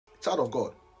Child of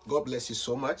God, God bless you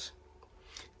so much.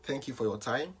 Thank you for your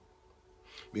time.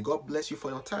 May God bless you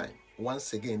for your time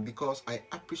once again, because I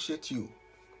appreciate you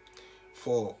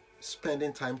for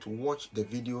spending time to watch the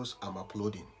videos I'm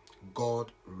uploading.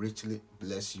 God richly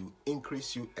bless you,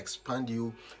 increase you, expand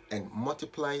you, and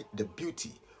multiply the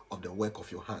beauty of the work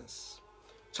of your hands.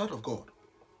 Child of God,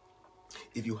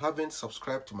 if you haven't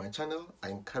subscribed to my channel, I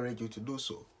encourage you to do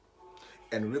so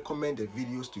and recommend the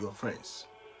videos to your friends.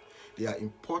 They are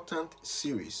important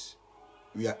series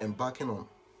we are embarking on,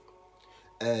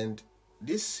 and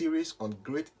this series on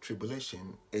Great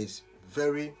Tribulation is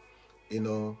very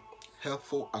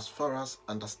helpful as far as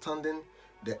understanding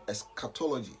the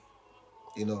eschatology.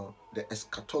 The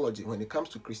eschatology. When it comes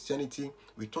to Christianity,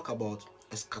 we talk about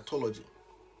eschatology,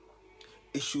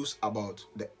 issues about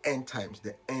the end times,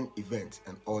 the end events,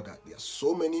 and all that. There are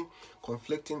so many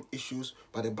conflicting issues,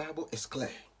 but the Bible is clear,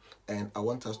 and I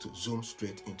want us to zoom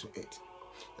straight into it.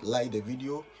 Like the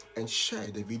video and share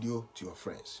the video to your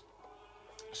friends.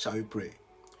 Shall we pray?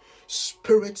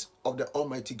 Spirit of the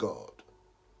Almighty God,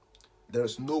 there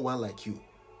is no one like you.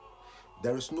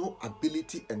 There is no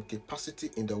ability and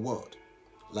capacity in the world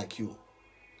like you.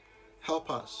 Help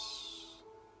us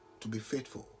to be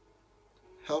faithful.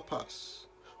 Help us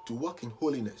to walk in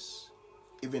holiness,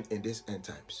 even in these end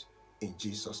times. In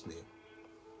Jesus' name.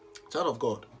 Child of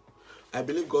God, I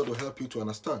believe God will help you to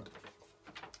understand.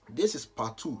 This is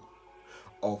part 2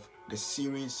 of the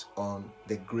series on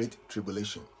the Great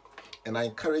Tribulation. And I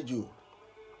encourage you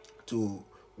to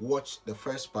watch the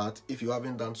first part if you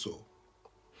haven't done so.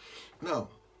 Now,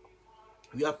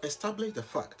 we have established the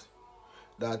fact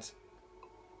that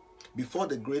before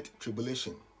the Great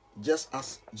Tribulation, just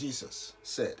as Jesus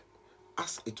said,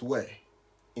 as it were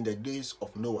in the days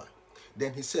of Noah,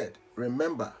 then he said,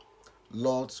 remember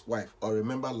Lot's wife, or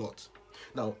remember Lot.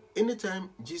 Now, anytime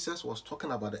Jesus was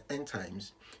talking about the end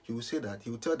times, he would say that he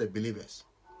would tell the believers,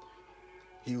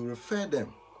 he will refer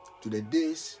them to the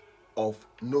days of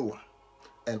Noah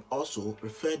and also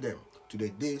refer them to the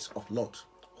days of Lot.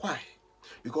 Why?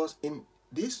 Because in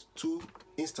these two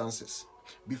instances,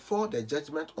 before the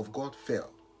judgment of God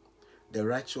fell, the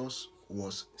righteous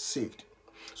was saved.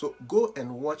 So go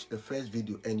and watch the first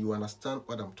video and you understand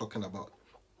what I'm talking about.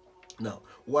 Now,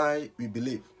 why we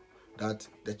believe that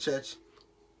the church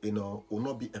will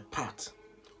not be a part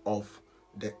of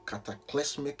the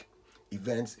cataclysmic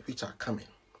events which are coming.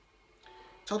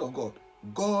 Child of God,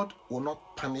 God will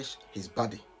not punish his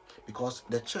body, because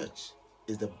the church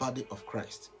is the body of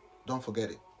Christ. Don't forget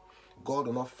it. God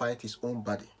will not fight his own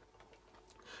body.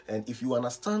 And if you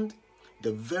understand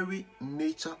the very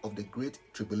nature of the Great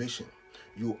Tribulation,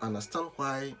 you understand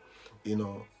why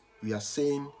we are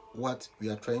saying what we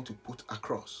are trying to put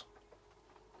across.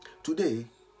 Today,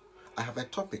 I have a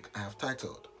topic I have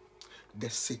titled The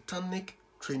Satanic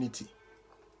Trinity.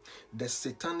 The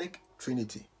Satanic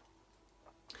Trinity.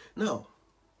 Now,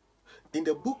 in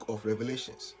the book of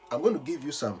Revelations, I'm going to give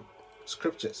you some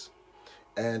scriptures,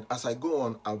 and as I go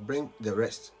on, I'll bring the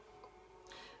rest.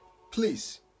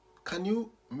 Please, can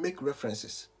you make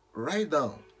references? Write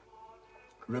down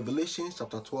Revelation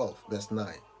chapter 12, verse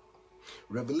 9.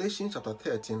 Revelation chapter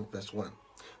 13, verse 1.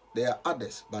 There are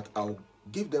others, but I'll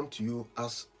give them to you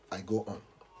as I go on.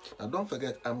 Now, don't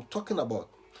forget, I'm talking about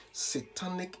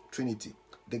Satanic Trinity,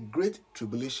 the Great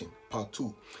Tribulation, part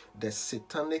 2, the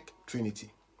Satanic Trinity.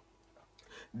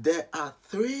 There are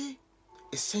 3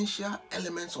 essential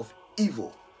elements of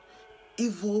evil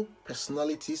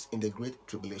personalities in the Great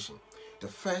Tribulation. The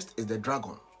first is the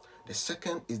dragon, the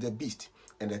second is the beast,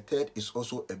 and the third is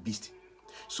also a beast.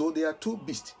 So there are 2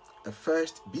 beasts, a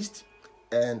first beast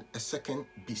and a second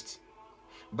beast.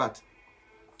 But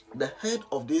the head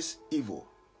of this evil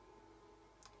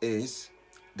is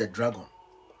the dragon.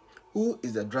 Who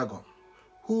is the dragon?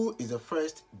 Who is the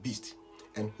first beast?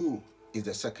 And who is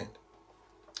the second?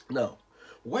 Now,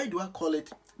 why do I call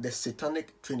it the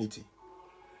Satanic Trinity?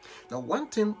 Now, one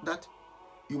thing that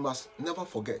you must never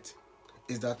forget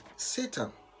is that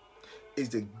Satan is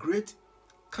the great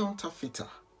counterfeiter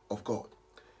of God.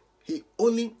 He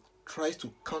only tries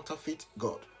to counterfeit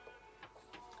God.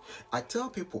 I tell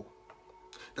people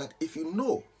that if you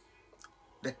know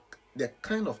the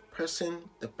kind of person,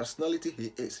 the personality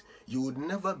he is, you would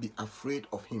never be afraid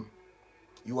of him.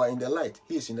 You are in the light,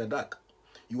 he is in the dark.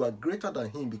 You are greater than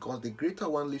him because the greater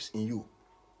one lives in you.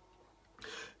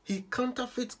 He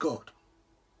counterfeits God.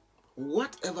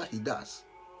 Whatever he does,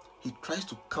 he tries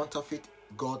to counterfeit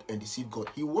God and deceive God.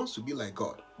 He wants to be like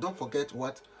God. Don't forget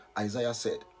what Isaiah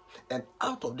said. And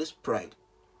out of this pride,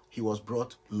 he was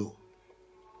brought low.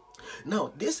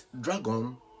 Now, this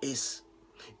dragon is,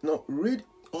 read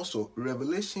also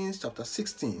Revelation chapter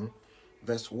 16,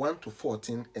 verse 1 to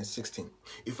 14 and 16.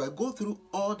 If I go through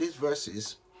all these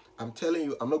verses, I'm telling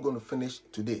you, I'm not going to finish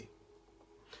today.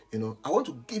 I want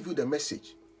to give you the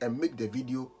message and make the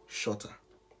video shorter.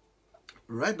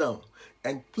 Write down,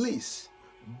 and please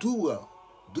do well,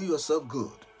 do yourself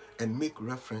good, and make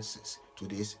references to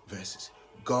these verses.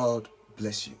 God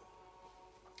bless you.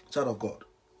 Child of God,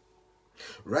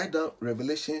 write down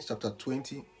Revelation chapter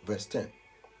 20, verse 10.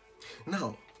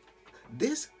 Now,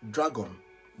 this dragon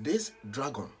is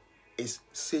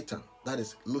Satan, that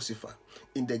is Lucifer.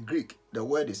 In the Greek, the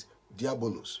word is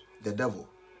diabolos, the devil.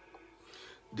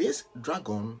 This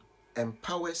dragon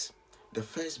empowers the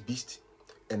first beast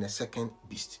and the second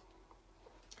beast.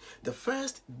 The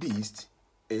first beast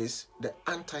is the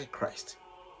Antichrist.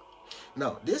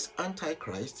 Now, this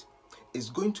Antichrist is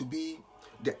going to be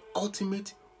the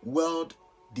ultimate world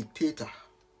dictator.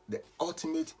 The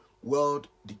ultimate world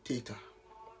dictator.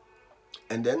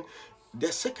 And then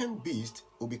the second beast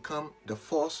will become the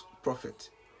false prophet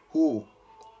who,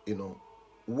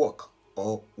 work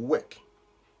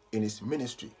in his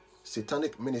ministry,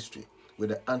 satanic ministry with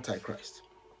the Antichrist.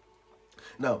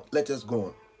 Now, let us go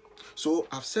on. So,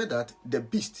 I've said that the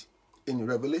beast in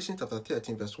Revelation chapter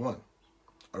 13, verse 1,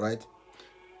 all right,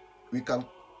 we can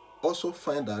also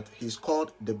find that he's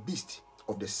called the beast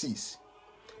of the seas.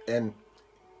 And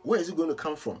where is he going to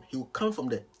come from? He will come from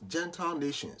the Gentile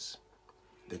nations.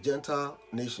 The Gentile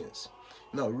nations.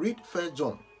 Now, read 1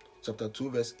 John chapter 2,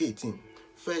 verse 18.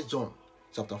 1 John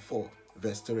chapter 4,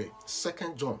 verse 3. 2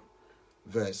 John,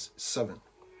 verse 7.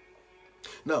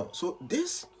 Now, so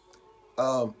this,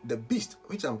 the beast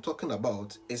which I'm talking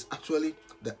about is actually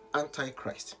the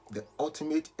Antichrist, the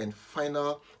ultimate and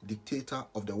final dictator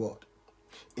of the world.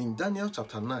 In Daniel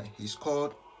chapter 9, he's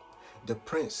called the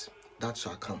prince that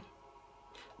shall come.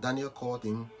 Daniel called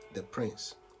him the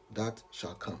prince that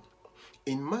shall come.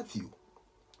 In Matthew,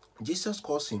 Jesus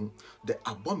calls him the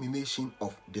abomination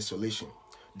of desolation.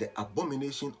 The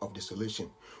abomination of desolation,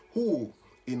 who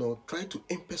try to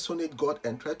impersonate God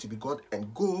and try to be God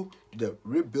and go to the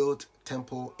rebuilt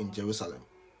temple in Jerusalem.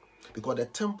 Because the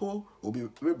temple will be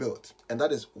rebuilt, and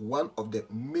that is one of the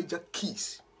major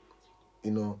keys,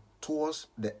 towards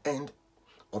the end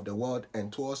of the world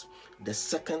and towards the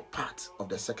second part of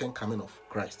the second coming of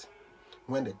Christ,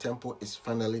 when the temple is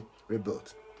finally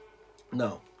rebuilt.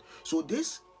 Now, so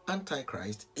this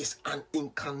Antichrist is an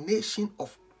incarnation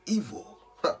of evil.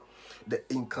 The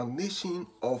incarnation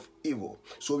of evil.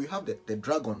 So we have the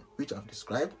dragon, which I've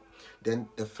described, then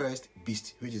the first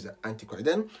beast, which is the Antichrist.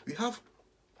 Then we have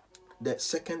the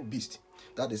second beast,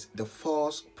 that is the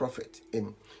false prophet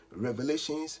in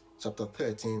Revelations chapter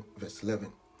 13, verse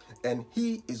 11. And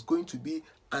he is going to be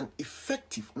an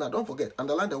effective, now don't forget,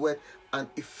 underline the word, an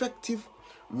effective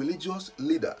religious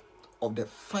leader of the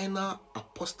final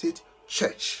apostate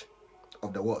church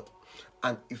of the world.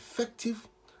 An effective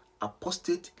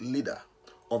apostate leader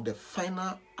of the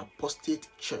final apostate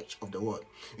church of the world.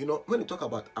 When you talk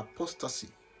about apostasy,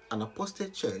 an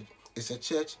apostate church is a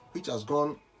church which has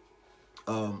gone,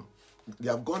 they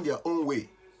have gone their own way.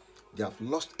 They have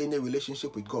lost any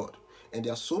relationship with God. And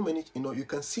there are so many, you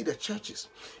can see the churches.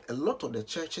 A lot of the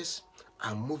churches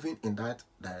are moving in that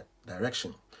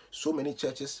direction. So many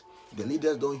churches, the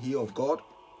leaders don't hear of God.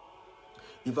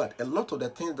 In fact, a lot of the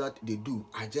things that they do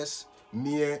are just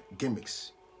mere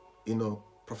gimmicks.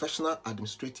 Professional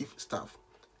administrative staff,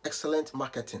 excellent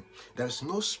marketing. There is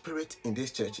no spirit in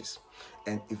these churches.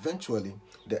 And eventually,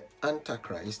 the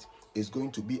Antichrist is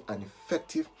going to be an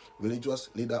effective religious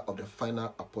leader of the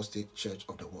final apostate church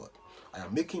of the world. I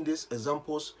am making these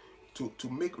examples to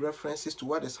make references to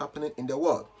what is happening in the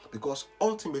world, because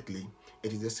ultimately,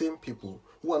 it is the same people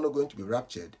who are not going to be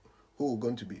raptured who are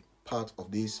going to be part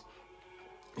of this,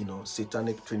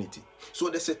 satanic trinity. So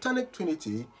the satanic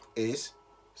trinity is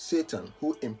Satan,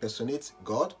 who impersonates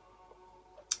God,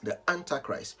 the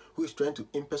Antichrist, who is trying to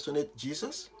impersonate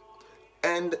Jesus,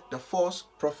 and the false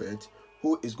prophet,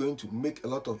 who is going to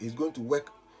is going to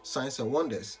work signs and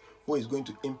wonders, who is going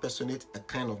to impersonate a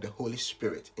kind of the Holy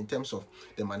Spirit in terms of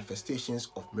the manifestations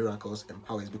of miracles and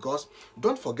powers. Because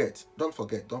don't forget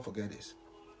this.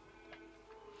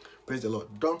 Praise the Lord.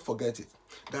 Don't forget it.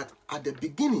 That at the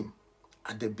beginning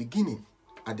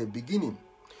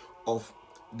of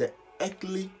the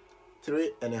earthly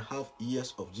 3.5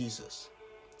 years of Jesus,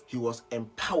 he was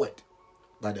empowered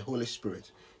by the Holy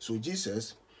Spirit. So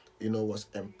Jesus, was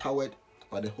empowered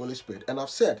by the Holy Spirit. And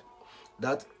I've said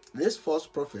that this false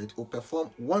prophet will perform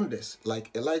wonders like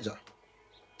Elijah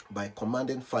by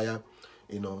commanding fire,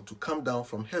 to come down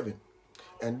from heaven.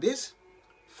 And this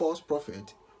false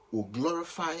prophet will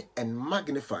glorify and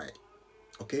magnify.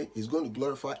 Okay, he's going to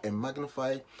glorify and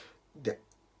magnify the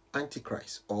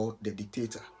Antichrist or the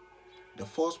dictator. The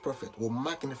false prophet will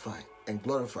magnify and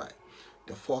glorify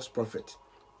the false prophet.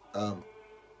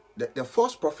 The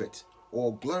false prophet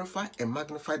will glorify and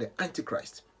magnify the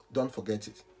Antichrist. Don't forget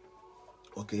it.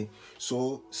 Okay,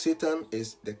 so Satan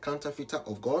is the counterfeiter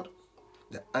of God.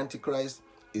 The Antichrist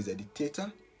is the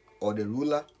dictator or the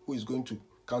ruler who is going to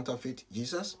counterfeit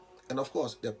Jesus. And of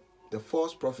course, the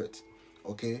false prophet,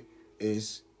 okay,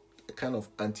 is a kind of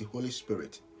anti-Holy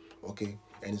Spirit, okay,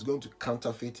 and is going to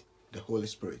counterfeit the Holy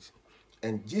Spirit.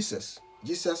 And Jesus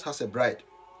has a bride.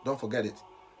 Don't forget it.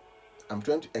 I'm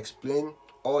trying to explain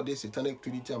all this satanic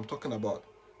trinity I'm talking about.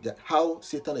 That how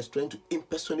Satan is trying to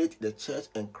impersonate the church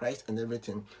and Christ and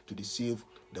everything to deceive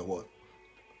the world.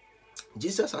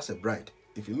 Jesus has a bride.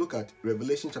 If you look at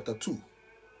Revelation chapter 2,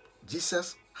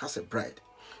 Jesus has a bride.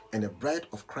 And the bride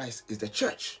of Christ is the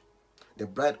church. The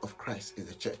bride of Christ is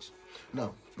the church.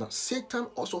 Now Satan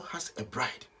also has a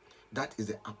bride. That is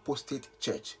the apostate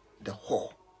church, the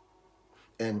whore.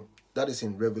 And that is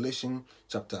in Revelation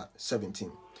chapter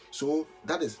 17. So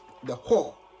that is the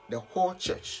whore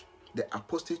church. The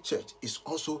apostate church is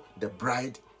also the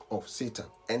bride of Satan.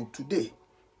 And today,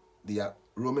 they are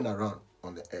roaming around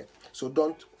on the earth. So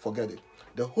don't forget it.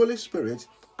 The Holy Spirit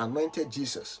anointed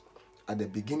Jesus at the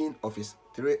beginning of his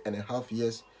 3.5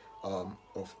 years of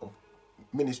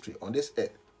ministry on this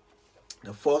earth.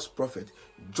 The false prophet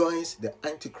joins the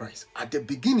Antichrist at the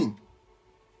beginning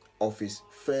of his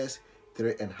first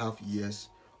 3.5 years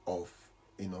of,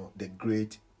 the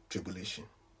Great Tribulation.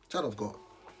 Child of God,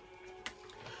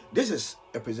 this is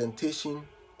a presentation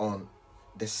on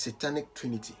the Satanic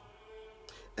Trinity.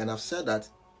 And I've said that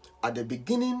at the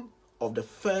beginning of the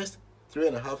first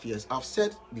 3.5 years, I've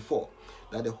said before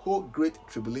that the whole Great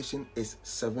Tribulation is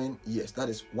 7 years. That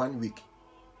is 1 week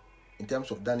in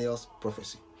terms of Daniel's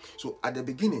prophecy. So at the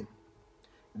beginning,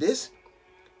 this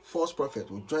false prophet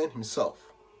will join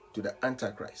himself to the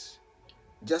Antichrist,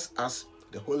 just as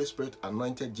the Holy Spirit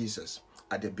anointed Jesus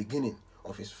at the beginning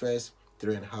of his first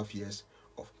 3.5 years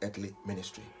of earthly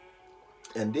ministry.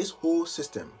 And this whole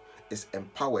system is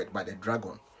empowered by the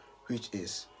dragon, which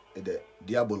is the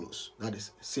Diabolos, that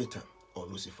is Satan or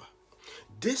Lucifer.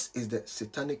 This is the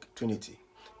Satanic Trinity,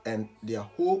 and their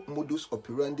whole modus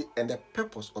operandi and the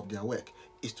purpose of their work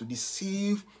is to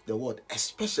deceive the world,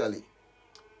 especially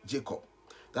Jacob.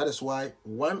 That is why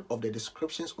one of the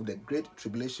descriptions of the Great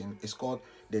Tribulation is called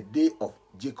the day of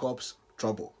Jacob's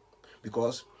trouble,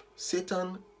 because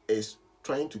Satan is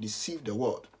trying to deceive the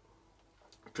world,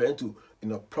 trying to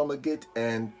promulgate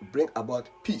and bring about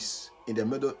peace in the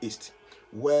Middle East,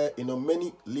 where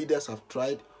many leaders have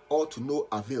tried, all to no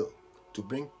avail, to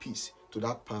bring peace to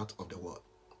that part of the world.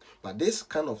 But this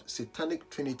kind of Satanic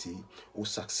Trinity will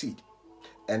succeed.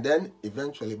 And then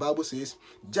eventually, the Bible says,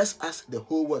 just as the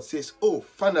whole world says, oh,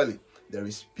 finally, there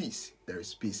is peace,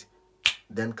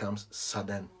 then comes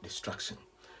sudden destruction.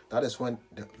 That is when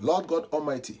the Lord God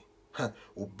Almighty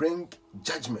will bring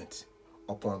judgment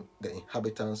upon the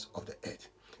inhabitants of the earth.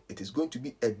 It is going to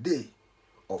be a day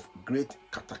of great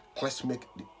cataclysmic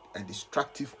and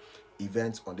destructive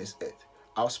events on this earth.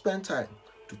 I'll spend time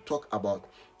to talk about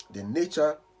the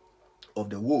nature of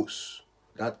the woes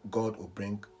that God will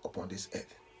bring upon this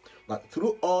earth. But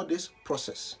through all this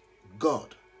process,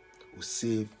 God will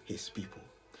save his people.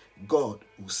 God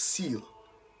will seal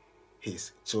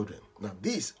his children. Now,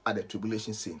 these are the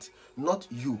tribulation saints, not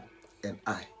you and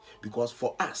I. Because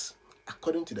for us,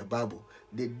 according to the Bible,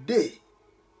 the day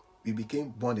we became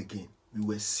born again, we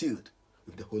were sealed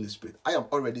with the Holy Spirit. I am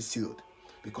already sealed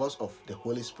because of the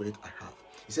Holy Spirit I have.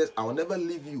 He says, I will never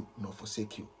leave you nor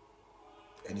forsake you.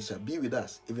 And it shall be with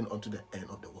us even unto the end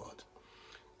of the world.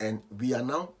 And we are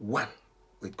now one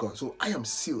with God. So I am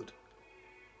sealed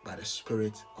by the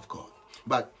Spirit of God.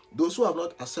 But those who have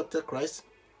not accepted Christ,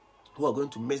 who are going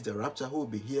to miss the rapture, who will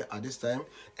be here at this time,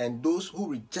 and those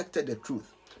who rejected the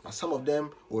truth, but some of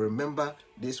them will remember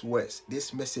these words,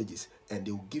 these messages, and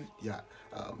they will give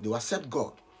they will accept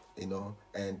God,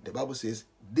 and the Bible says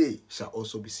they shall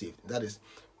also be saved. That is,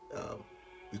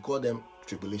 we call them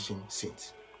tribulation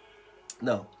saints.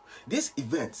 Now, these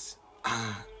events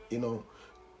are,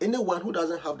 anyone who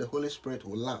doesn't have the Holy Spirit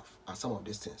will laugh at some of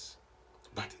these things,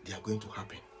 but they are going to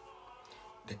happen.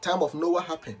 The time of Noah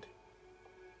happened.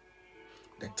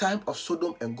 The time of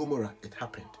Sodom and Gomorrah, it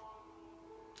happened.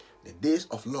 The days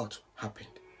of Lot happened.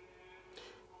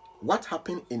 What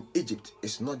happened in Egypt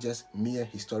is not just mere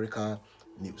historical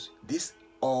news. This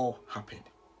all happened.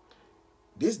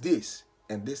 These days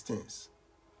and these things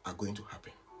are going to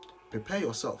happen. Prepare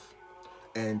yourself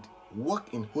and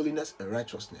walk in holiness and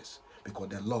righteousness, because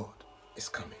the Lord is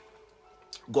coming.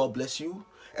 God bless you,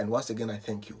 and once again I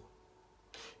thank you.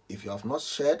 If you have not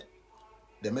shared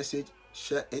the message,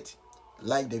 share it,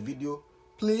 like the video,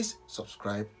 please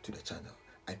subscribe to the channel.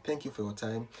 I thank you for your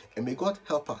time, and may God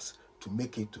help us to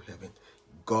make it to heaven.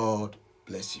 God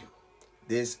bless you.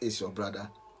 This is your brother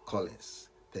Collins.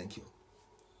 Thank you.